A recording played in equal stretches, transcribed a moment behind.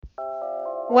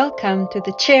Welcome to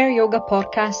the Chair Yoga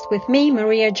Podcast with me,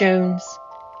 Maria Jones.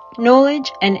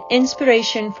 Knowledge and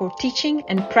inspiration for teaching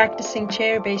and practicing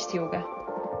chair-based yoga.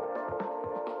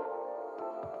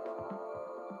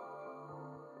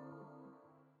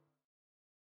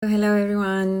 Hello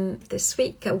everyone. This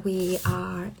week we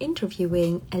are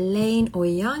interviewing Elaine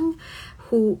Oyang,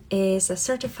 who is a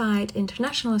certified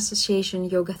International Association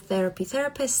yoga therapy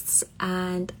therapist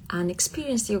and an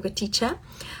experienced yoga teacher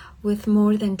with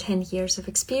more than 10 years of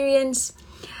experience.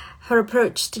 Her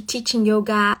approach to teaching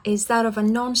yoga is that of a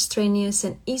non-strenuous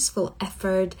and easeful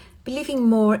effort, believing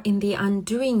more in the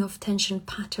undoing of tension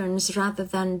patterns rather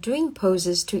than doing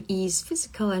poses to ease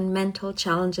physical and mental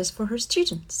challenges for her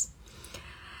students.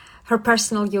 Her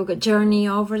personal yoga journey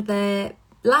over the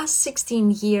last 16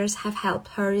 years have helped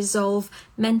her resolve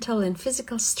mental and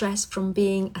physical stress from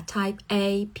being a type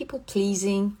A,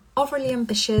 people-pleasing, overly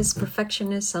ambitious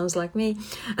perfectionist, sounds like me.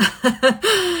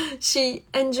 She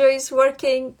enjoys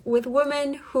working with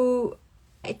women who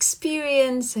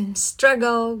experience and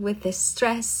struggle with this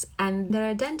stress and their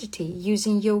identity,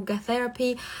 using yoga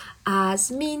therapy as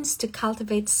means to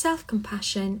cultivate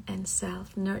self-compassion and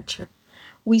self-nurture.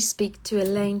 We speak to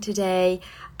Elaine today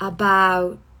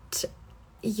about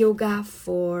yoga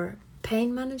for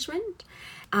pain management.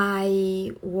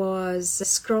 I was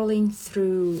scrolling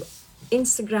through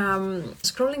Instagram,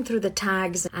 scrolling through the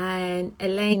tags, and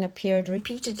Elaine appeared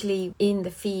repeatedly in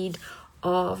the feed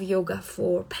of yoga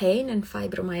for pain and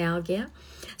fibromyalgia.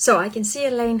 So I can see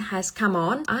Elaine has come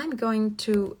on. I'm going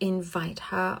to invite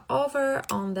her over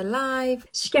on the live.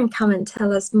 She can come and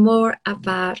tell us more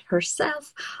about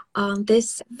herself on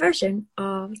this version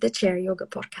of the Chair Yoga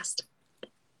Podcast.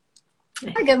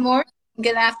 Hi, good morning,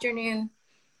 good afternoon,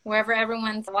 wherever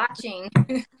everyone's watching.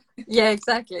 Yeah,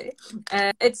 exactly.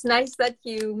 It's nice that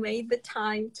you made the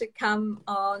time to come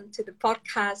on to the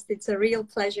podcast. It's a real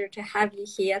pleasure to have you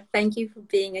here. Thank you for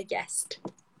being a guest.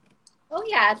 Oh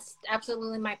yeah, it's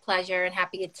absolutely my pleasure and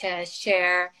happy to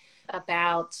share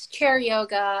about chair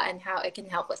yoga and how it can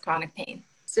help with chronic pain.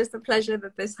 It's just a pleasure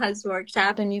that this has worked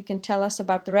out, and you can tell us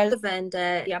about the relevant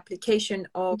the application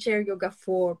of chair yoga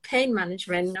for pain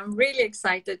management. I'm really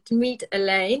excited to meet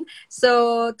Elaine.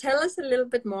 So tell us a little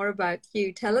bit more about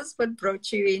you. Tell us what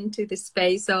brought you into the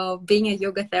space of being a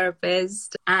yoga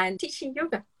therapist and teaching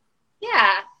yoga.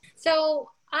 Yeah, so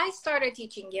I started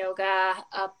teaching yoga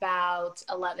about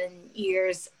 11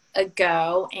 years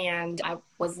ago, and I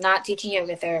was not teaching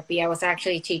yoga therapy. I was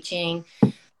actually teaching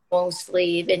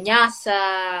mostly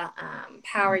vinyasa,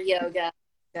 power yoga,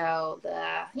 so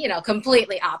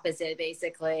completely opposite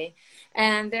basically.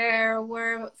 And there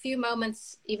were a few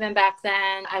moments even back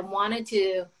then I wanted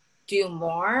to do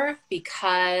more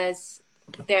because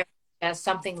there was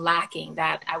something lacking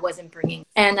that I wasn't bringing.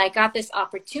 And I got this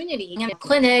opportunity in a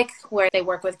clinic where they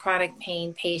work with chronic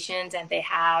pain patients, and they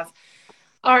have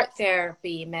art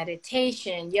therapy,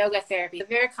 meditation, yoga therapy, a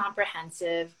very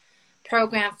comprehensive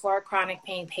program for chronic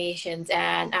pain patients.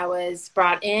 And I was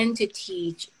brought in to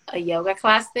teach a yoga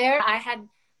class there. I had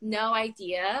no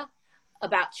idea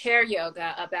about chair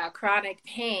yoga, about chronic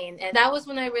pain. And that was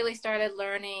when I really started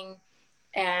learning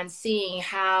and seeing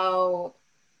how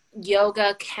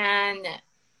yoga can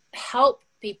help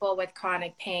people with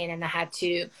chronic pain. And I had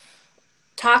to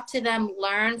talk to them,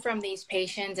 learn from these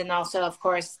patients, and also, of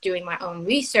course, doing my own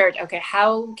research. Okay,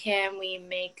 how can we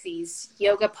make these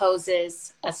yoga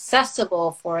poses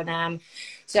accessible for them?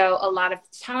 So a lot of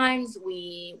times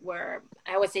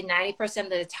I would say 90% of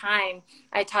the time,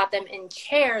 I taught them in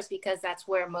chairs because that's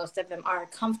where most of them are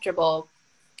comfortable.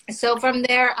 So from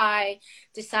there, I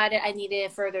decided I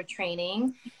needed further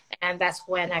training, and that's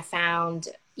when I found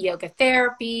yoga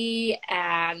therapy.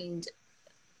 And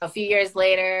a few years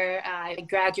later, I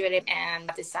graduated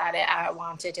and decided I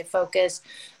wanted to focus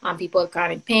on people with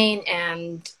chronic pain,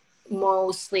 and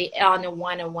mostly on a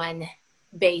one-on-one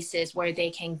basis where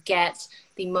they can get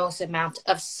the most amount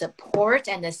of support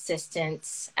and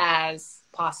assistance as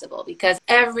possible, because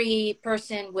every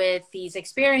person with these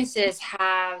experiences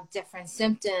have different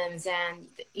symptoms, and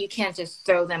you can't just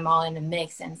throw them all in a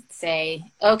mix and say,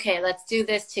 okay, let's do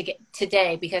this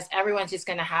today, because everyone's just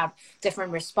going to have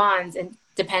different response and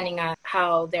depending on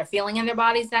how they're feeling in their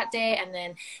bodies that day. And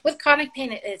then with chronic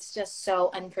pain, it's just so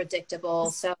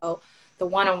unpredictable. So the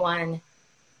one-on-one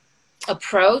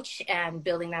approach and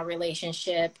building that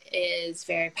relationship is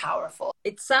very powerful.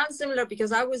 It sounds similar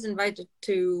because I was invited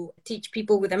to teach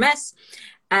people with MS,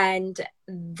 and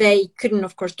they couldn't,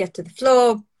 of course, get to the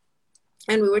floor.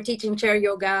 And we were teaching chair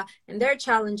yoga, and their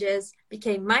challenges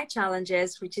became my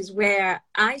challenges, which is where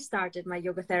I started my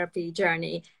yoga therapy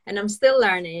journey. And I'm still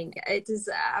learning. It is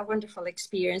a wonderful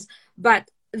experience. But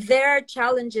their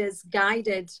challenges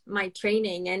guided my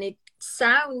training, and it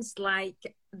sounds like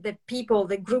the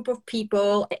group of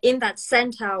people in that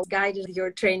center guided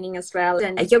your training as well.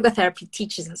 And yoga therapy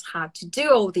teaches us how to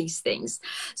do all these things.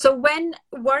 So when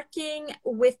working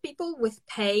with people with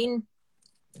pain,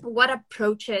 what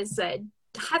approaches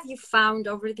have you found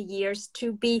over the years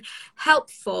to be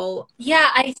helpful? Yeah,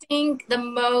 I think the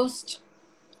most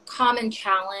common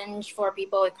challenge for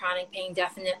people with chronic pain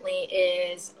definitely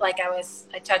is, like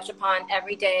I touched upon,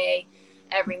 every day,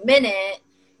 every minute,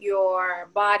 your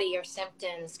body, your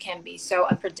symptoms can be so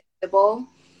unpredictable.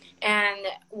 And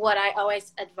what I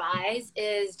always advise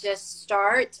is just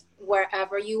start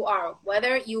wherever you are,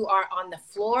 whether you are on the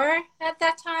floor at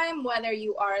that time, whether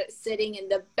you are sitting in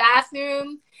the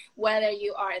bathroom, whether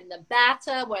you are in the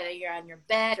bathtub, whether you're on your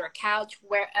bed or couch,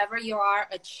 wherever you are,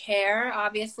 a chair,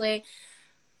 obviously.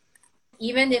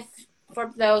 Even if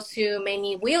for those who may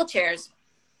need wheelchairs,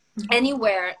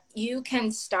 anywhere, you can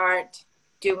start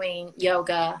doing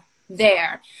yoga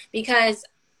there, because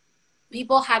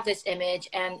people have this image,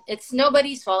 and it's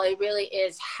nobody's fault. It really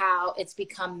is how it's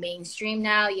become mainstream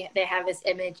now. They have this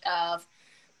image of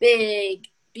big,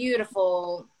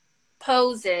 beautiful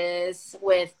poses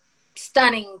with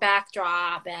stunning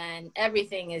backdrop, and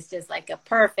everything is just like a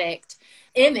perfect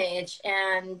image,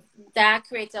 and that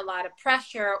creates a lot of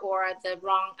pressure or the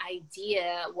wrong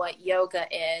idea what yoga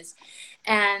is.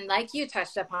 And like you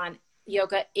touched upon,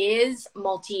 yoga is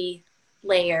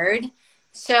multi-layered,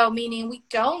 so meaning we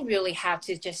don't really have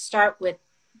to just start with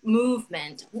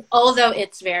movement, although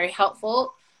it's very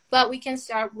helpful, but we can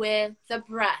start with the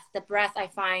breath. The breath, I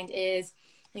find, is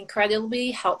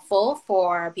incredibly helpful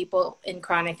for people in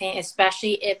chronic pain,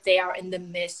 especially if they are in the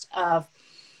midst of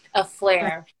a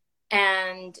flare.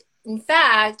 And in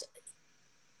fact,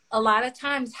 a lot of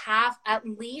times at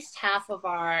least half of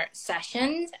our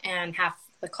sessions and half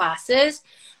the classes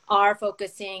are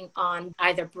focusing on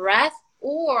either breath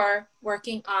or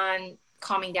working on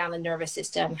calming down the nervous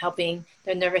system, helping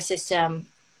the nervous system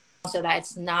so that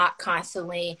it's not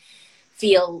constantly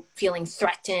feeling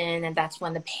threatened, and that's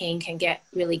when the pain can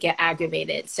really get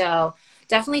aggravated. So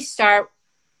definitely start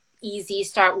easy,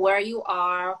 start where you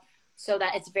are, so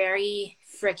that it's very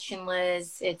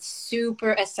frictionless, it's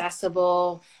super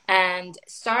accessible, and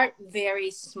start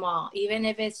very small, even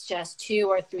if it's just 2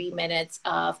 or 3 minutes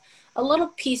of a little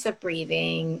piece of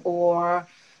breathing or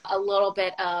a little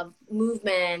bit of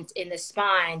movement in the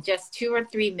spine, just 2 or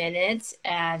 3 minutes,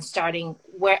 and starting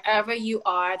wherever you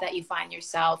are that you find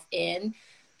yourself in.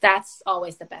 That's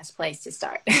always the best place to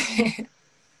start.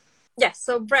 Yes,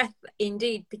 so breath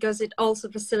indeed, because it also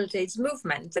facilitates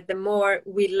movement. The more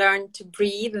we learn to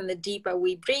breathe and the deeper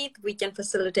we breathe, we can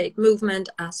facilitate movement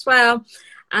as well.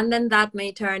 And then that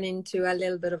may turn into a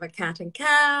little bit of a cat and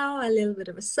cow, a little bit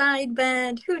of a side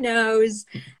bend, who knows?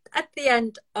 At the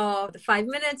end of the 5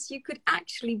 minutes, you could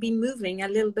actually be moving a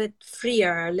little bit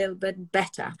freer, a little bit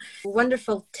better.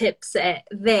 Wonderful tips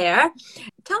there.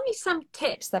 Tell me some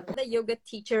tips that the yoga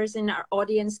teachers in our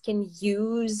audience can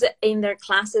use in their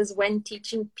classes when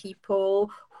teaching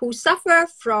people who suffer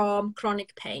from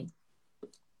chronic pain.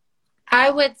 I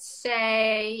would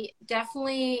say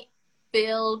definitely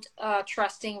build a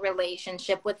trusting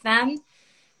relationship with them,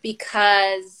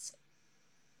 because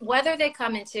whether they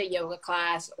come into a yoga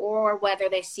class or whether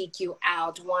they seek you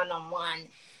out one-on-one,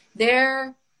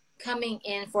 they're coming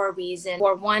in for a reason,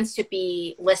 or wants to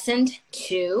be listened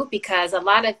to, because a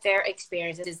lot of their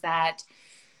experience is that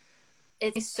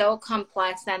it's so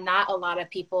complex that not a lot of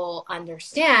people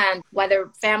understand, whether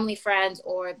family, friends,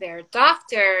 or their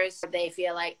doctors. They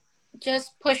feel like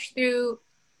just push through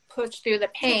the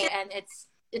pain, and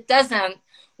it doesn't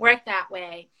work that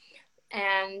way.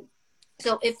 And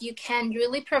so if you can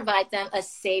really provide them a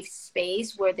safe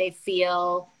space where they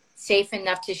feel safe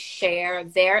enough to share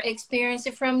their experience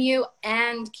from you,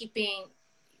 and keeping,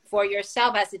 for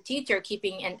yourself as a teacher,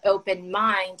 keeping an open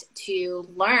mind to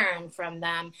learn from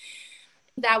them,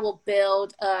 that will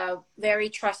build a very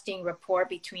trusting rapport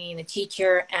between the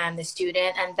teacher and the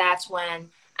student. And that's when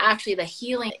actually the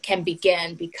healing can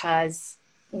begin, because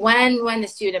when the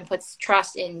student puts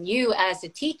trust in you as a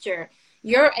teacher,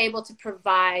 you're able to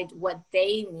provide what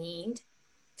they need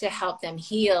to help them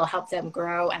heal, help them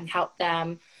grow, and help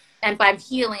them. And by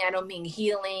healing, I don't mean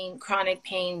healing chronic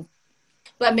pain,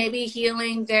 but maybe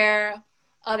healing their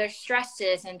other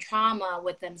stresses and trauma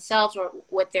with themselves or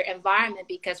with their environment.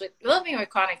 Because with living with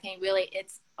chronic pain, really,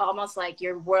 it's almost like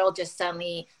your world just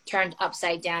suddenly turned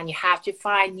upside down. You have to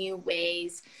find new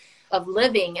ways of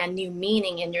living and new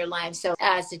meaning in your life. So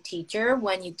as a teacher,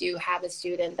 when you do have a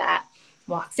student that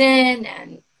walks in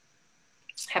and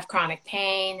have chronic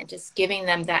pain, just giving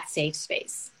them that safe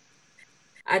space.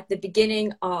 at the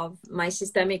beginning of my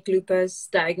systemic lupus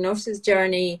diagnosis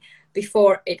journey,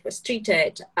 before it was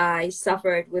treated, I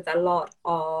suffered with a lot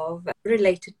of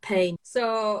related pain.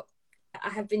 So I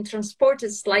have been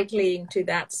transported slightly into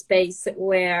that space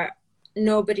where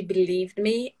nobody believed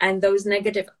me, and those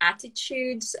negative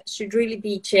attitudes should really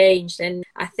be changed. And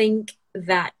I think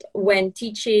that when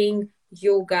teaching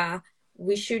yoga,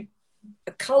 we should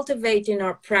cultivate in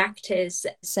our practice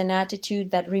an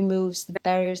attitude that removes the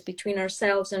barriers between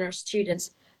ourselves and our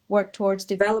students, work towards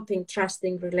developing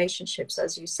trusting relationships,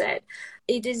 as you said.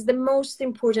 It is the most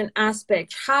important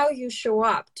aspect. How you show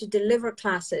up to deliver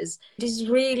classes, it is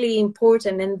really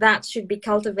important, and that should be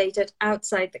cultivated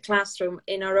outside the classroom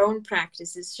in our own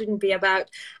practices. It shouldn't be about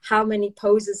how many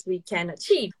poses we can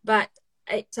achieve, but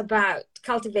it's about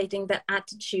cultivating that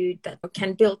attitude that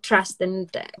can build trust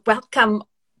and welcome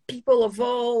people of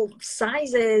all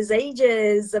sizes,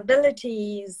 ages,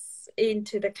 abilities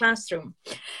into the classroom.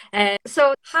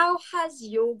 So how has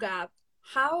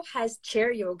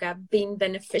chair yoga been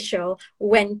beneficial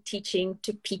when teaching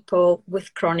to people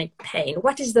with chronic pain?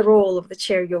 What is the role of the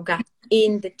chair yoga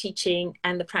in the teaching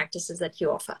and the practices that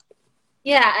you offer?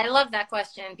 Yeah, I love that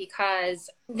question, because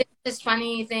there's this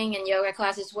funny thing in yoga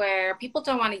classes where people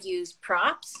don't want to use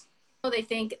props. They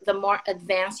think the more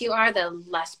advanced you are, the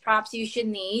less props you should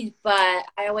need. But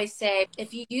I always say,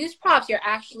 if you use props, you're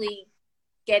actually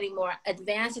getting more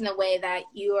advanced in the way that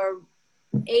you are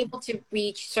able to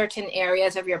reach certain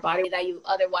areas of your body that you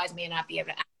otherwise may not be able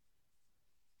to access.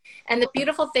 And the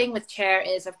beautiful thing with chair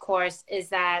is, of course, is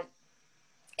that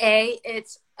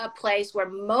it's a place where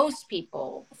most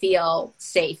people feel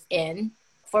safe in.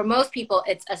 For most people,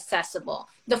 it's accessible.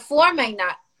 The floor might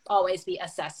not always be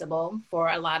accessible for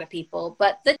a lot of people,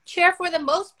 but the chair, for the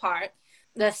most part,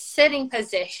 the sitting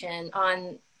position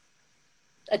on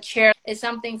a chair is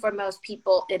something for most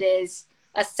people. It is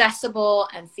accessible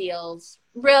and feels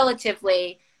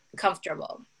relatively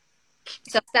comfortable.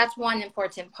 So that's one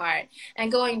important part.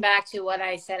 And going back to what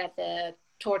I said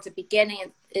towards the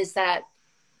beginning, is that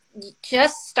you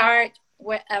just start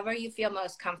wherever you feel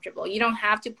most comfortable. You don't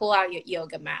have to pull out your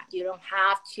yoga mat. You don't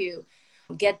have to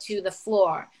get to the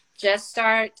floor. Just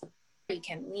start. You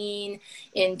can lean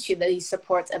into the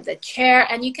supports of the chair,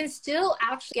 and you can still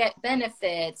actually get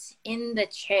benefits in the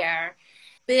chair.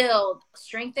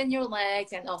 Strengthen your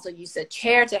legs, and also use the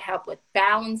chair to help with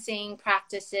balancing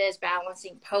practices,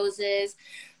 balancing poses.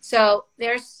 So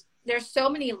there's so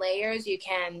many layers you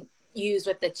can use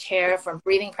with the chair, from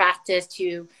breathing practice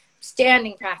to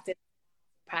standing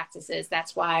practices.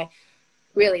 That's why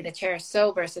really the chair is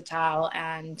so versatile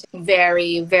and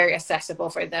very, very accessible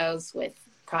for those with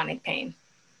chronic pain.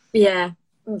 Yeah,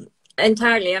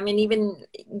 entirely. I mean, even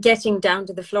getting down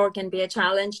to the floor can be a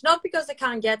challenge, not because they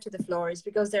can't get to the floor, it's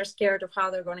because they're scared of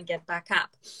how they're going to get back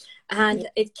up. And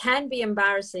it can be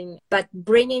embarrassing, but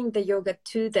bringing the yoga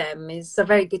to them is a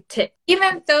very good tip.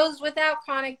 Even those without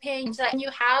chronic pain, so you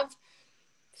have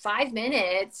 5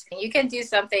 minutes, you can do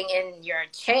something in your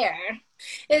chair.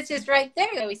 It's just right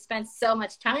there. We spend so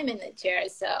much time in the chair,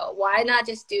 so why not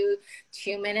just do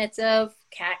 2 minutes of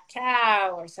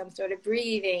cat-cow or some sort of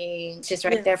breathing? It's just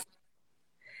right there.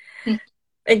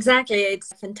 Exactly.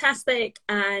 It's fantastic.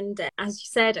 And as you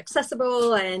said,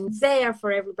 accessible and there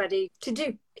for everybody to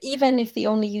do. Even if the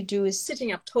only you do is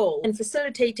sitting up tall and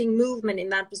facilitating movement in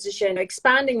that position,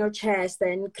 expanding our chest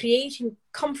and creating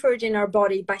comfort in our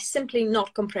body by simply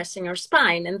not compressing our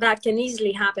spine. And that can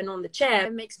easily happen on the chair.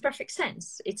 It makes perfect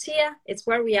sense. It's here. It's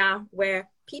where we are, where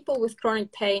people with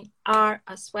chronic pain are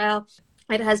as well.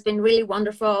 It has been really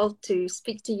wonderful to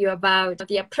speak to you about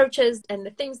the approaches and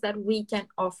the things that we can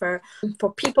offer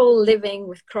for people living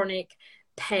with chronic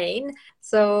pain.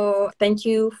 So thank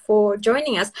you for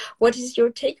joining us. What is your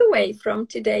takeaway from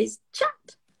today's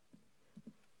chat?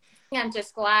 I'm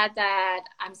just glad that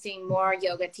I'm seeing more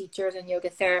yoga teachers and yoga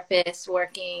therapists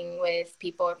working with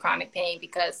people with chronic pain,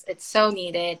 because it's so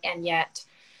needed, and yet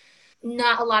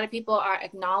not a lot of people are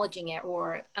acknowledging it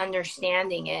or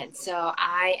understanding it. So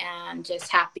I am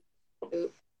just happy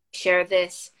to share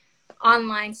this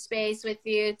online space with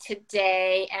you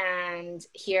today and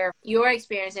hear your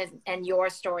experiences and your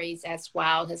stories as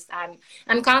well, because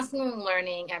I'm constantly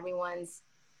learning. Everyone's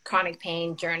chronic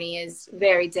pain journey is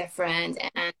very different,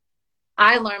 and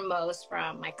I learn most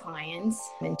from my clients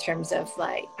in terms of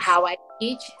like how I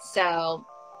teach. So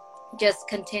just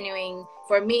continuing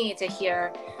for me to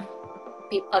hear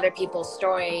other people's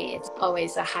story, it's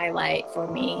always a highlight for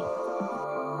me.